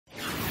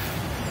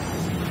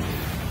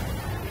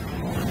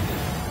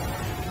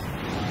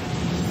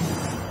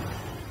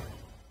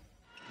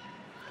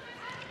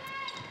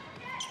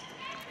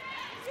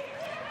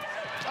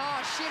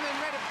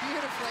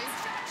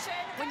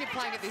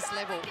playing at this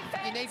level,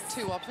 you need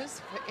 2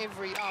 offers for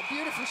every... Oh,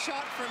 beautiful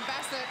shot from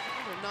Bassett.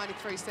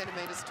 93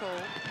 centimetres tall.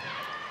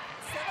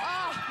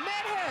 Oh,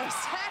 Medhurst,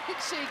 how did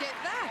she get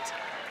that?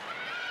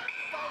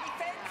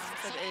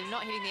 So they're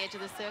not hitting the edge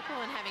of the circle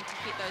and having to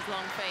hit those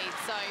long feeds.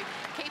 So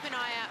keep an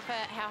eye out for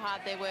how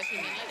hard they're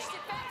working.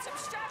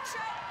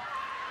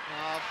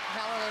 Oh,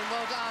 Paladin,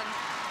 well done.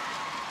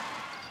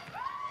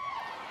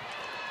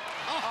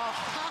 Oh,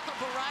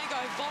 Borrego,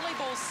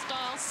 volleyball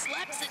style,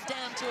 slaps it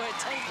down to her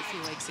team a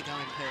few weeks ago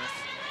in Perth.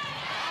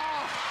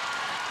 Oh,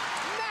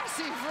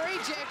 massive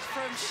reject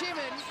from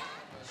Shimon.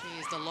 She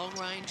is the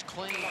long-range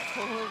queen. A lot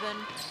cooler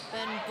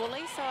than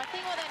Bully. So I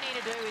think what they need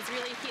to do is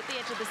really hit the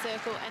edge of the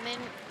circle and then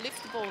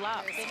lift the ball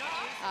up. Yes.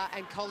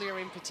 And Collier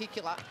in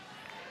particular.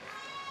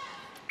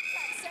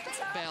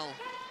 Bell,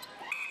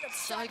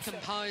 so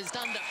composed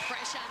under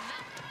pressure.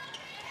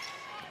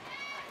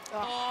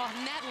 Oh,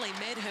 Natalie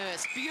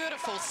Medhurst,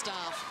 beautiful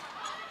stuff.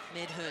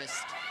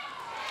 Medhurst.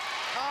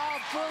 Oh,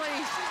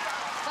 Bully,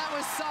 that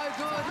was so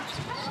good.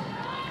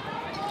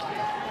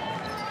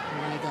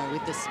 Borrego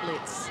with the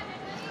splits.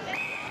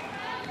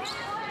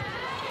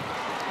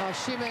 Oh,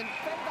 Shimon,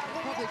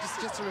 probably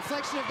just a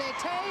reflection of their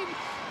team.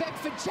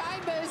 Beckford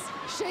Chambers,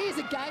 she is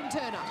a game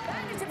turner.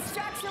 Vantage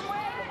obstruction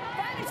wing,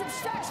 vantage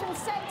obstruction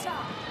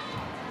centre.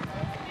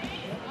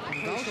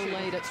 Crucial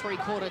lead at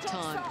 3/4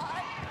 time.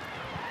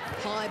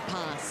 High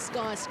pass,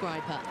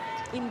 skyscraper,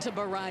 into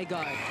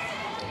Borrego.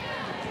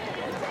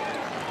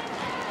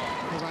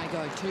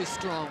 Borrego too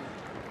strong.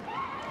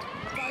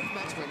 Both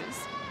match winners.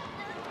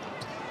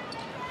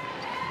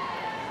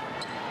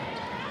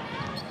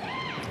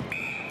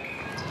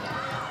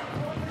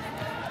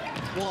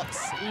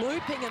 Watts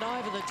looping it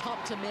over the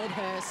top to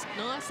Medhurst.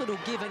 Nice little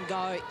give and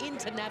go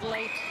into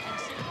Natalie.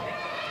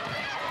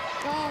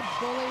 Oh,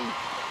 Bully,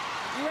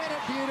 read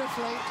it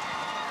beautifully.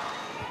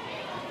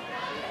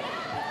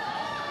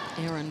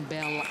 Erin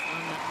Bell,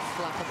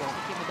 unflappable.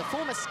 Again with the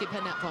former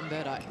skipper, Nat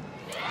Pomberto.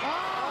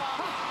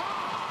 Oh.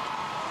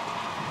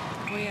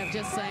 We have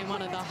just seen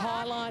one of the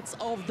highlights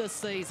of the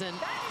season.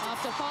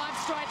 After 5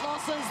 straight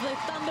losses, the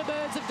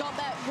Thunderbirds have got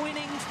that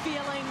winning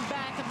feeling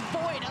back, and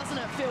boy, doesn't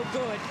it feel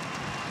good.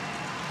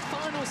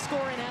 Final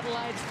score in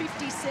Adelaide,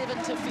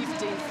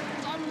 57-50.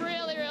 I'm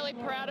really, really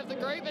proud of the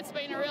group. It's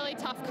been a really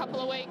tough couple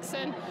of weeks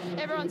and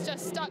everyone's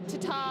just stuck to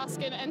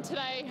task, and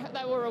today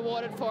they were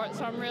rewarded for it,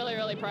 so I'm really,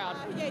 really proud.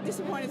 Yeah,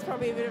 disappointed is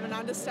probably a bit of an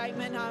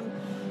understatement.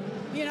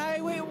 You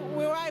know, we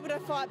were able to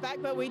fight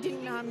back, but we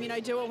didn't, you know,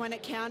 do it when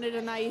it counted,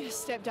 and they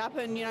stepped up,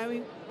 and, you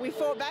know, we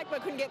fought back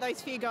but couldn't get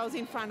those few goals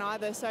in front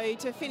either. So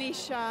to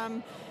finish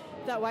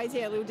that way is,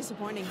 yeah, a little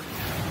disappointing.